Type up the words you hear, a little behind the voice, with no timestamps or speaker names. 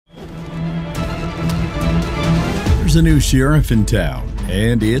There's a new sheriff in town,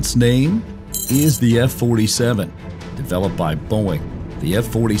 and its name is the F-47. Developed by Boeing, the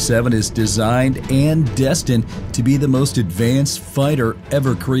F-47 is designed and destined to be the most advanced fighter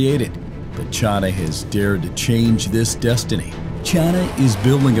ever created. But China has dared to change this destiny. China is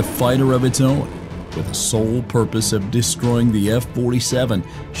building a fighter of its own, with the sole purpose of destroying the F-47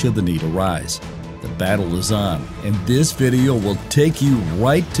 should the need arise. The battle is on, and this video will take you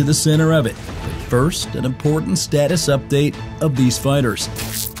right to the center of it. But first, an important status update of these fighters.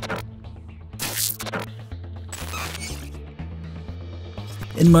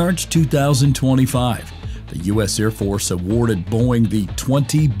 In March 2025, the U.S. Air Force awarded Boeing the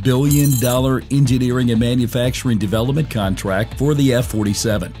 $20 billion engineering and manufacturing development contract for the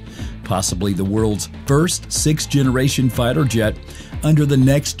F-47, possibly the world's first sixth-generation fighter jet under the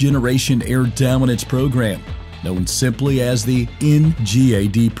Next Generation Air Dominance Program, known simply as the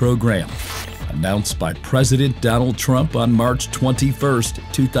NGAD program. Announced by President Donald Trump on March 21,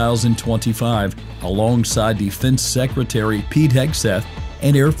 2025, alongside Defense Secretary Pete Hegseth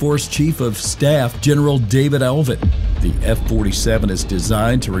and Air Force Chief of Staff General David Alvin. The F-47 is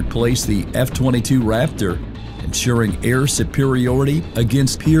designed to replace the F-22 Raptor, ensuring air superiority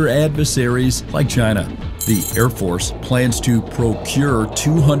against peer adversaries like China. The Air Force plans to procure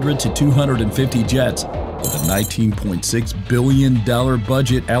 200 to 250 jets with a $19.6 billion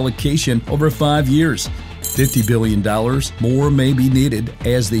budget allocation over 5 years. $50 billion more may be needed,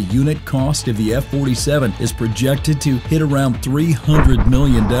 as the unit cost of the F-47 is projected to hit around $300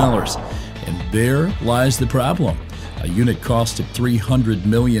 million. And there lies the problem. A unit cost of $300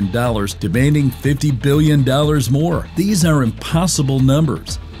 million demanding $50 billion more. These are impossible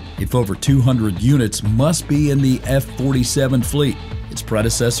numbers if over 200 units must be in the F-47 fleet. Its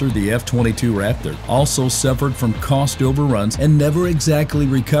predecessor, the F-22 Raptor, also suffered from cost overruns and never exactly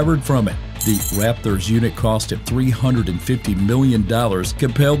recovered from it. The Raptor's unit cost of $350 million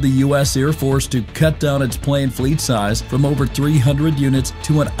compelled the U.S. Air Force to cut down its planned fleet size from over 300 units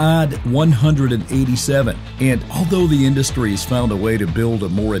to an odd 187. And although the industry has found a way to build a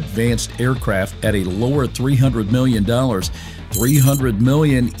more advanced aircraft at a lower $300 million, $300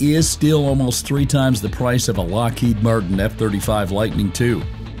 million is still almost 3 times the price of a Lockheed Martin F-35 Lightning II.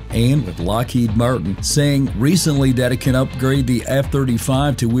 And with Lockheed Martin saying recently that it can upgrade the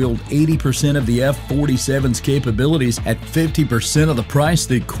F-35 to wield 80% of the F-47's capabilities at 50% of the price,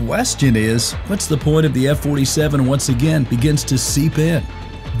 the question is, what's the point of the F-47 once again begins to seep in?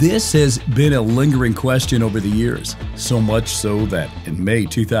 This has been a lingering question over the years, so much so that in May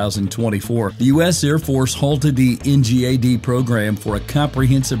 2024, the U.S. Air Force halted the NGAD program for a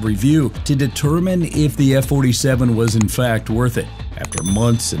comprehensive review to determine if the F-47 was in fact worth it. After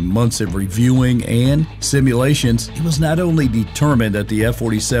months and months of reviewing and simulations, it was not only determined that the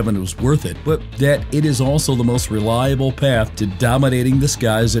F-47 was worth it, but that it is also the most reliable path to dominating the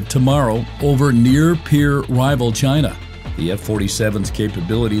skies of tomorrow over near-peer rival China. The F-47's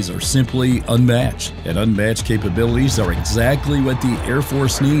capabilities are simply unmatched, and unmatched capabilities are exactly what the Air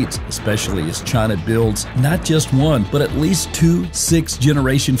Force needs, especially as China builds not just one, but at least 2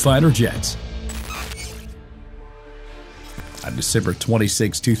 sixth-generation fighter jets. On December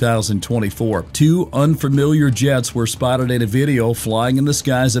 26, 2024, 2 unfamiliar jets were spotted in a video flying in the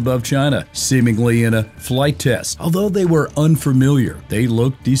skies above China, seemingly in a flight test. Although they were unfamiliar, they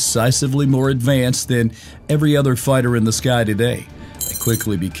looked decisively more advanced than every other fighter in the sky today. They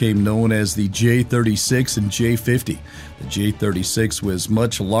quickly became known as the J-36 and J-50. The J-36 was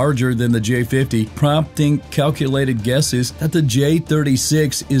much larger than the J-50, prompting calculated guesses that the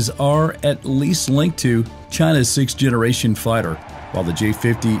J-36 are at least linked to China's 6th-generation fighter, while the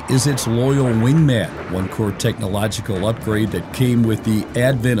J-50 is its loyal wingman. One core technological upgrade that came with the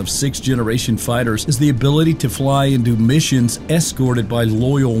advent of 6th-generation fighters is the ability to fly into missions escorted by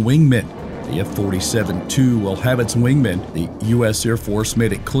loyal wingmen. The F-47 too will have its wingmen. The U.S. Air Force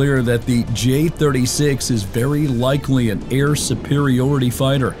made it clear that the J-36 is very likely an air superiority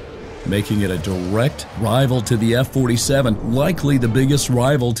fighter, making it a direct rival to the F-47, likely the biggest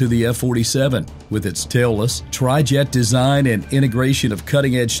rival to the F-47. With its tailless, tri-jet design and integration of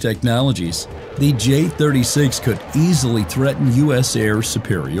cutting-edge technologies, the J-36 could easily threaten U.S. air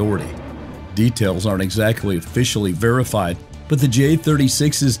superiority. Details aren't exactly officially verified, but the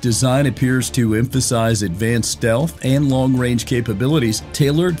J-36's design appears to emphasize advanced stealth and long-range capabilities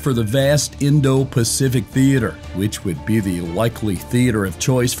tailored for the vast Indo-Pacific theater, which would be the likely theater of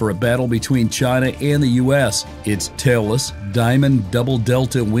choice for a battle between China and the U.S. Its tailless, diamond double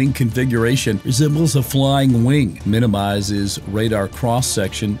delta wing configuration resembles a flying wing, minimizes radar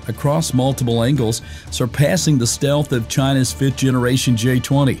cross-section across multiple angles, surpassing the stealth of China's 5th-generation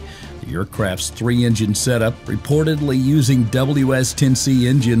J-20. The aircraft's three-engine setup, reportedly using WS-10C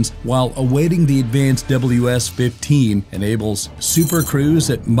engines while awaiting the advanced WS-15, enables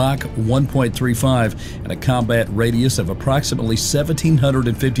supercruise at Mach 1.35 and a combat radius of approximately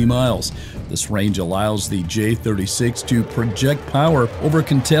 1,750 miles. This range allows the J-36 to project power over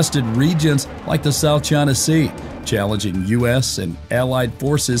contested regions like the South China Sea, challenging U.S. and allied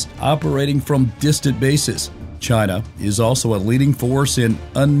forces operating from distant bases. China is also a leading force in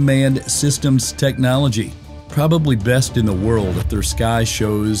unmanned systems technology, probably best in the world if their sky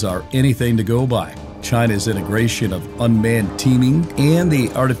shows are anything to go by. China's integration of unmanned teaming and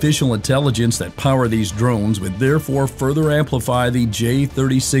the artificial intelligence that power these drones would therefore further amplify the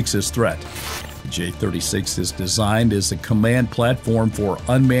J-36's threat. The J-36 is designed as a command platform for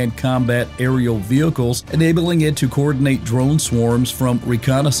unmanned combat aerial vehicles, enabling it to coordinate drone swarms from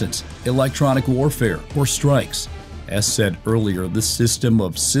reconnaissance, electronic warfare, or strikes. As said earlier, this system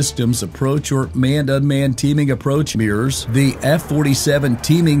of systems approach or manned-unmanned teaming approach mirrors the F-47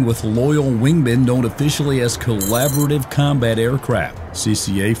 teaming with loyal wingmen known officially as Collaborative Combat Aircraft,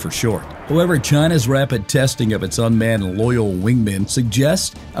 CCA for short. However, China's rapid testing of its unmanned loyal wingmen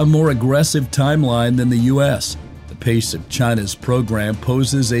suggests a more aggressive timeline than the U.S. The pace of China's program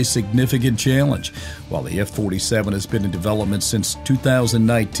poses a significant challenge. While the F-47 has been in development since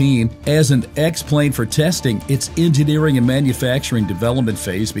 2019, as an X-plane for testing, its engineering and manufacturing development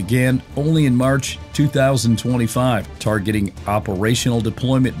phase began only in March 2025, targeting operational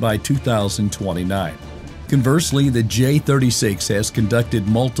deployment by 2029. Conversely, the J-36 has conducted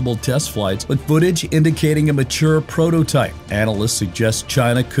multiple test flights with footage indicating a mature prototype. Analysts suggest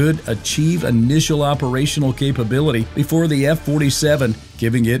China could achieve initial operational capability before the F-47,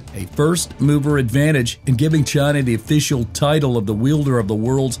 giving it a first-mover advantage and giving China the official title of the wielder of the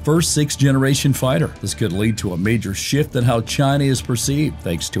world's first sixth-generation fighter. This could lead to a major shift in how China is perceived.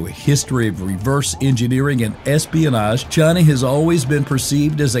 Thanks to a history of reverse engineering and espionage, China has always been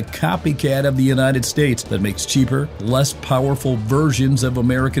perceived as a copycat of the United States that makes cheaper, less powerful versions of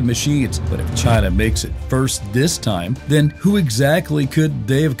American machines. But if China makes it first this time, then who exactly could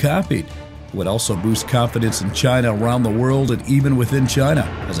they have copied? It would also boost confidence in China around the world and even within China,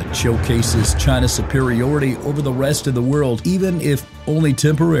 as it showcases China's superiority over the rest of the world, even if only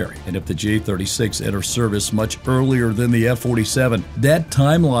temporary. And if the J-36 enters service much earlier than the F-47, that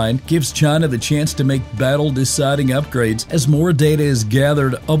timeline gives China the chance to make battle-deciding upgrades as more data is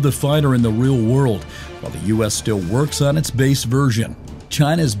gathered of the fighter in the real world, while the U.S. still works on its base version.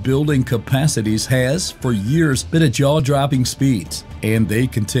 China's building capacities has, for years, been at jaw-dropping speeds, and they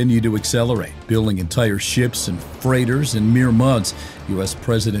continue to accelerate, building entire ships and freighters in mere months. U.S.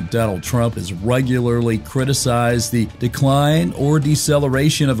 President Donald Trump has regularly criticized the decline or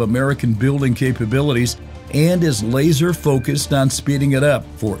deceleration of American building capabilities and is laser-focused on speeding it up.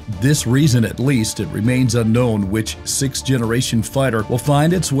 For this reason at least, it remains unknown which sixth-generation fighter will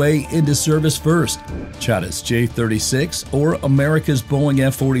find its way into service first, China's J-36 or America's Boeing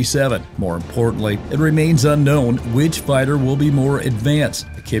F-47. More importantly, it remains unknown which fighter will be more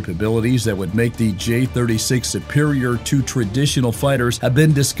advanced. The capabilities that would make the J-36 superior to traditional fighters have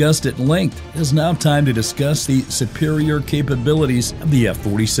been discussed at length. It is now time to discuss the superior capabilities of the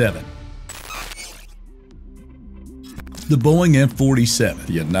F-47. The Boeing F-47,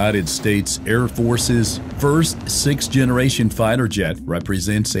 the United States Air Force's first sixth-generation fighter jet,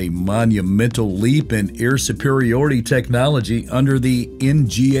 represents a monumental leap in air superiority technology under the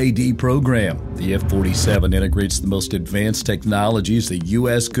NGAD program. The F-47 integrates the most advanced technologies the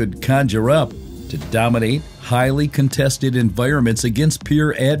U.S. could conjure up to dominate highly contested environments against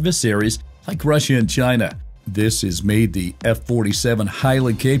peer adversaries like Russia and China. This has made the F-47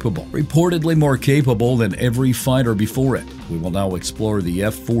 highly capable, reportedly more capable than every fighter before it. We will now explore the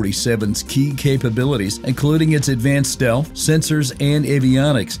F-47's key capabilities, including its advanced stealth, sensors, and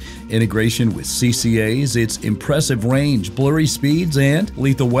avionics, integration with CCAs, its impressive range, blurry speeds, and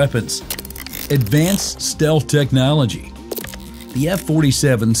lethal weapons. Advanced stealth technology. The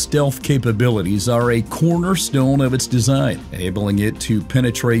F-47's stealth capabilities are a cornerstone of its design, enabling it to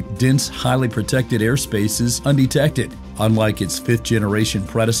penetrate dense, highly protected airspaces undetected. Unlike its fifth-generation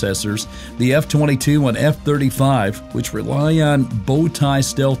predecessors, the F-22 and F-35, which rely on bow-tie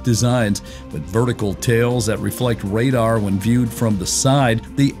stealth designs with vertical tails that reflect radar when viewed from the side,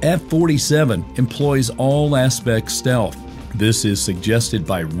 the F-47 employs all-aspect stealth. This is suggested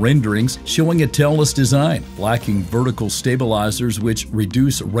by renderings showing a tailless design, lacking vertical stabilizers which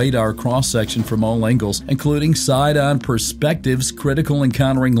reduce radar cross-section from all angles, including side-on perspectives critical in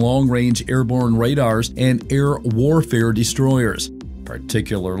countering long-range airborne radars and air warfare destroyers,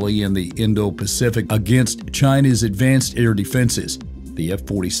 particularly in the Indo-Pacific against China's advanced air defenses. The The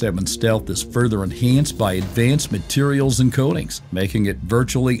F-47 stealth is further enhanced by advanced materials and coatings, making it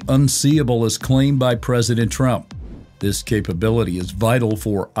virtually unseeable as claimed by President Trump. This capability is vital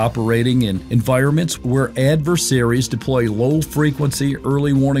for operating in environments where adversaries deploy low-frequency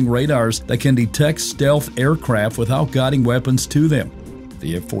early warning radars that can detect stealth aircraft without guiding weapons to them.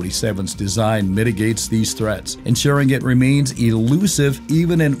 The F-47's design mitigates these threats, ensuring it remains elusive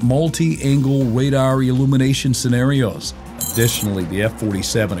even in multi-angle radar illumination scenarios. Additionally, the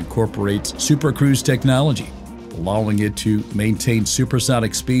F-47 incorporates supercruise technology, allowing it to maintain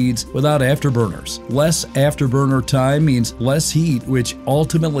supersonic speeds without afterburners. Less afterburner time means less heat, which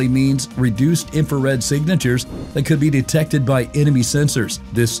ultimately means reduced infrared signatures that could be detected by enemy sensors.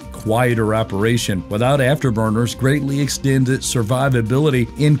 This quieter operation without afterburners greatly extends its survivability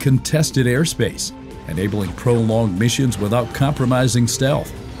in contested airspace, enabling prolonged missions without compromising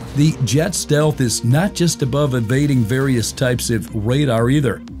stealth. The jet stealth is not just above evading various types of radar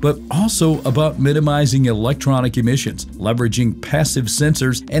either, but also about minimizing electronic emissions, leveraging passive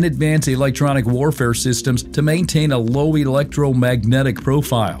sensors and advanced electronic warfare systems to maintain a low electromagnetic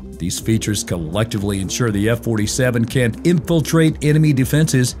profile. These features collectively ensure the F-47 can infiltrate enemy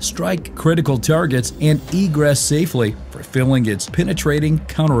defenses, strike critical targets, and egress safely, fulfilling its penetrating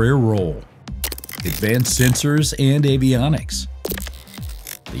counter-air role. Advanced sensors and avionics.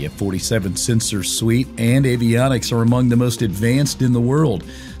 The F-47 sensor suite and avionics are among the most advanced in the world,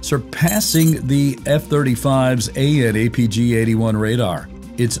 surpassing the F-35's AN APG-81 radar.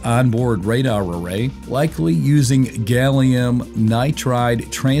 Its onboard radar array, likely using gallium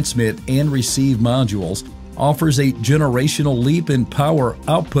nitride transmit and receive modules, offers a generational leap in power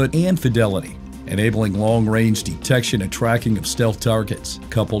output and fidelity, enabling long-range detection and tracking of stealth targets.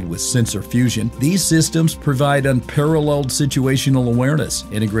 Coupled with sensor fusion, these systems provide unparalleled situational awareness,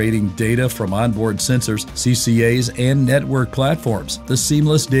 integrating data from onboard sensors, CCAs, and network platforms. The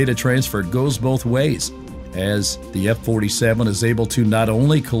seamless data transfer goes both ways, as the F-47 is able to not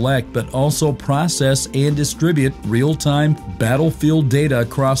only collect but also process and distribute real-time battlefield data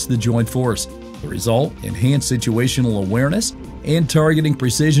across the joint force. The result? Enhanced situational awareness and targeting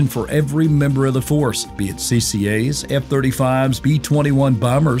precision for every member of the force, be it CCAs, F-35s, B-21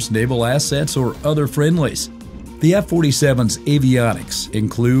 bombers, naval assets, or other friendlies. The F-47's avionics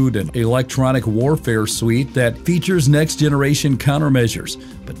include an electronic warfare suite that features next-generation countermeasures,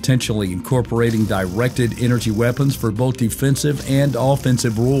 potentially incorporating directed energy weapons for both defensive and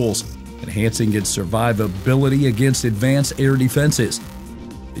offensive roles, enhancing its survivability against advanced air defenses.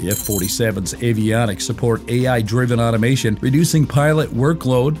 The F-47's avionics support AI-driven automation, reducing pilot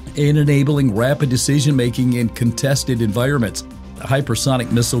workload and enabling rapid decision-making in contested environments. The hypersonic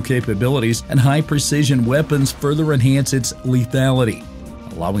missile capabilities and high-precision weapons further enhance its lethality,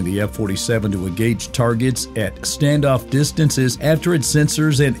 allowing the F-47 to engage targets at standoff distances after its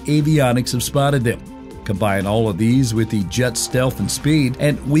sensors and avionics have spotted them. Combine all of these with the jet stealth and speed,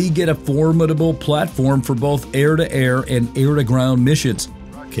 and we get a formidable platform for both air-to-air and air-to-ground missions,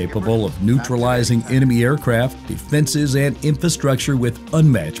 capable of neutralizing enemy aircraft, defenses, and infrastructure with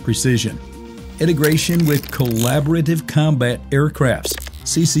unmatched precision. Integration with collaborative combat aircrafts,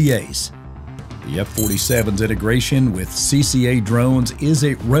 CCAs. The F-47's integration with CCA drones is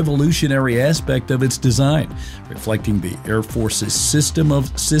a revolutionary aspect of its design, reflecting the Air Force's system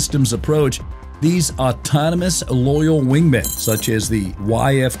of systems approach. These autonomous loyal wingmen, such as the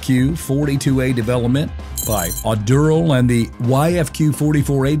YFQ-42A development by Audural and the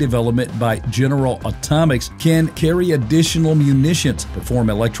YFQ-44A development by General Atomics, can carry additional munitions,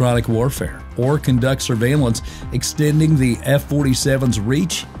 perform electronic warfare, or conduct surveillance, extending the F-47's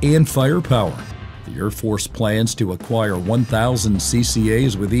reach and firepower. The Air Force plans to acquire 1,000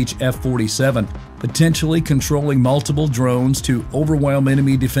 CCAs with each F-47, potentially controlling multiple drones to overwhelm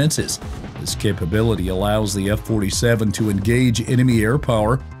enemy defenses. This capability allows the F-47 to engage enemy air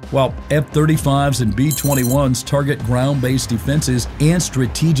power, while F-35s and B-21s target ground-based defenses and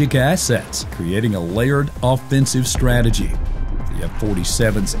strategic assets, creating a layered offensive strategy. The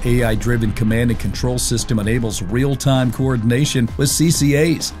F-47's AI-driven command and control system enables real-time coordination with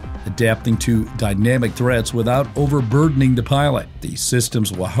CCAs, adapting to dynamic threats without overburdening the pilot. These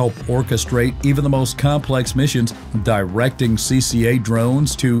systems will help orchestrate even the most complex missions, directing CCA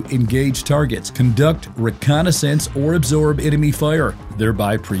drones to engage targets, conduct reconnaissance, or absorb enemy fire,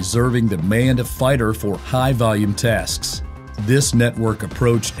 thereby preserving the manned fighter for high-volume tasks. This network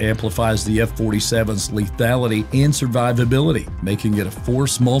approach amplifies the F-47's lethality and survivability, making it a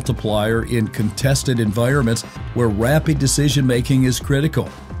force multiplier in contested environments where rapid decision-making is critical.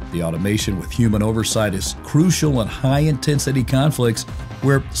 The automation with human oversight is crucial in high-intensity conflicts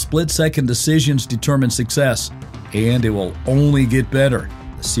where split-second decisions determine success. and it will only get better.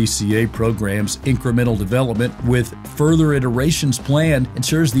 The CCA program's incremental development with further iterations planned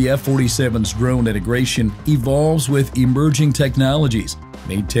ensures the F-47's drone integration evolves with emerging technologies,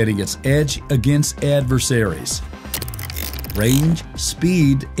 maintaining its edge against adversaries. Range,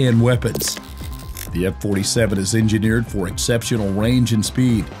 speed, and weapons. The F-47 is engineered for exceptional range and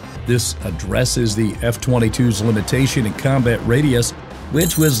speed. This addresses the F-22's limitation in combat radius,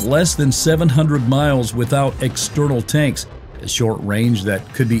 which was less than 700 miles without external tanks, a short range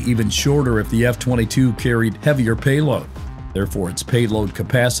that could be even shorter if the F-22 carried heavier payload. Therefore, its payload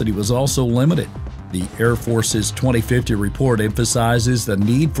capacity was also limited. The Air Force's 2050 report emphasizes the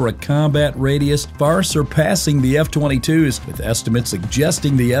need for a combat radius far surpassing the F-22's, with estimates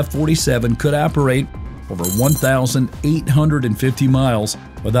suggesting the F-47 could operate over 1,850 miles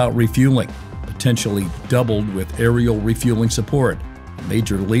without refueling, potentially doubled with aerial refueling support. A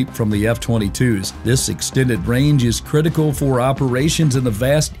major leap from the F-22's, this extended range is critical for operations in the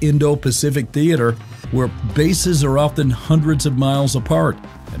vast Indo-Pacific theater, where bases are often hundreds of miles apart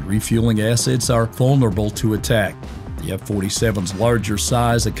and refueling assets are vulnerable to attack. The F-47's larger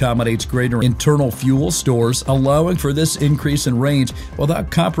size accommodates greater internal fuel stores, allowing for this increase in range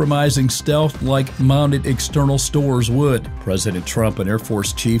without compromising stealth like mounted external stores would. President Trump and Air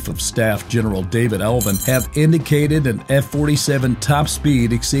Force Chief of Staff General David Elvin have indicated an F-47 top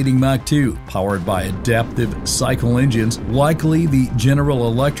speed exceeding Mach 2, powered by adaptive cycle engines, likely the General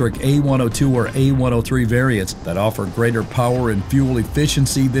Electric A102 or A103 variants that offer greater power and fuel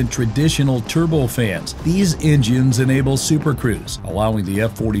efficiency than traditional turbofans. These engines enable supercruise, allowing the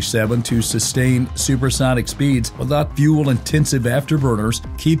F-47 to sustain supersonic speeds without fuel-intensive afterburners,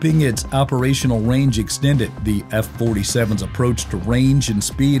 keeping its operational range extended. The F-47's approach to range and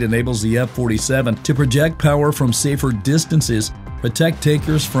speed enables the F-47 to project power from safer distances, protect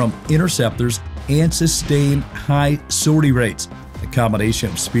tankers from interceptors, and sustain high sortie rates. The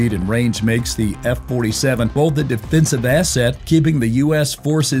combination of speed and range makes the F-47 both a defensive asset, keeping the U.S.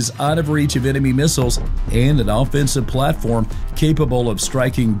 forces out of reach of enemy missiles, and an offensive platform capable of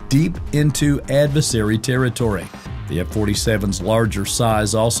striking deep into adversary territory. The F-47's larger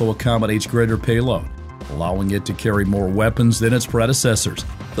size also accommodates greater payload, allowing it to carry more weapons than its predecessors.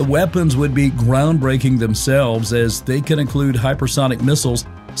 The weapons would be groundbreaking themselves, as they can include hypersonic missiles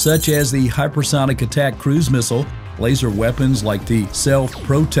such as the Hypersonic Attack Cruise Missile, laser weapons like the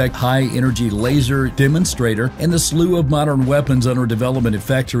Self-Protect High-Energy Laser Demonstrator, and the slew of modern weapons under development in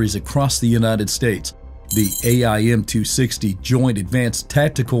factories across the United States. The AIM-260 Joint Advanced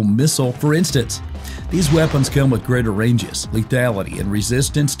Tactical Missile, for instance. These weapons come with greater ranges, lethality, and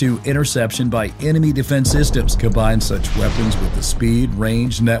resistance to interception by enemy defense systems. Combine such weapons with the speed,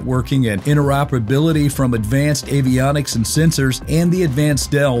 range, networking, and interoperability from advanced avionics and sensors and the advanced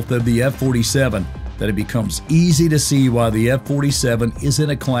stealth of the F-47, that it becomes easy to see why the F-47 is in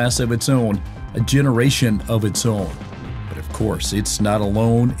a class of its own, a generation of its own. But of course, it's not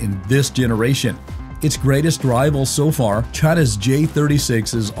alone in this generation. Its greatest rival so far, China's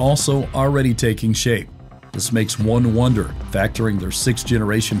J-36, is also already taking shape. This makes one wonder, factoring their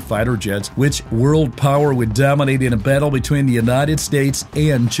 6th-generation fighter jets, which world power would dominate in a battle between the United States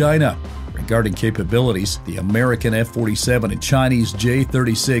and China. Regarding capabilities, the American F-47 and Chinese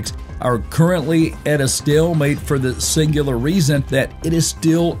J-36 are currently at a stalemate for the singular reason that it is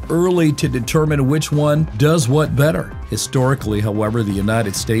still early to determine which one does what better. Historically, however, the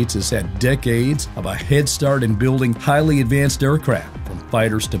United States has had decades of a head start in building highly advanced aircraft, from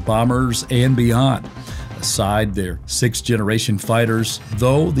fighters to bombers and beyond. Aside their 6th-generation fighters,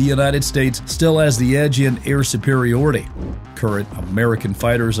 though, the United States still has the edge in air superiority. Current American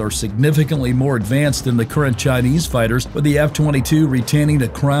fighters are significantly more advanced than the current Chinese fighters, with the F-22 retaining the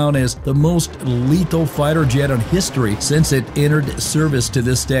crown as the most lethal fighter jet in history since it entered service to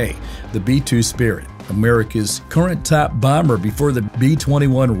this day. The B-2 Spirit, America's current top bomber before the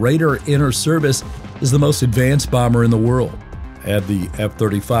B-21 Raider enters service, is the most advanced bomber in the world. Add the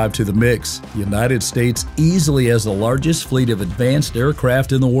F-35 to the mix, the United States easily has the largest fleet of advanced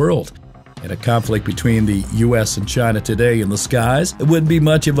aircraft in the world. In a conflict between the U.S. and China today in the skies, it wouldn't be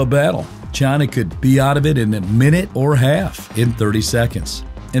much of a battle. China could be out of it in a minute or half, in 30 seconds.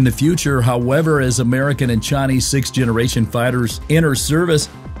 In the future, however, as American and Chinese 6th-generation fighters enter service,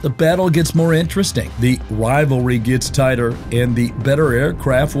 the battle gets more interesting. The rivalry gets tighter, and the better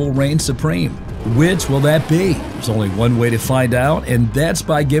aircraft will reign supreme. Which will that be? There's only one way to find out, and that's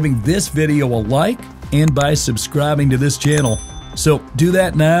by giving this video a like and by subscribing to this channel. So do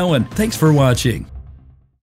that now, and thanks for watching.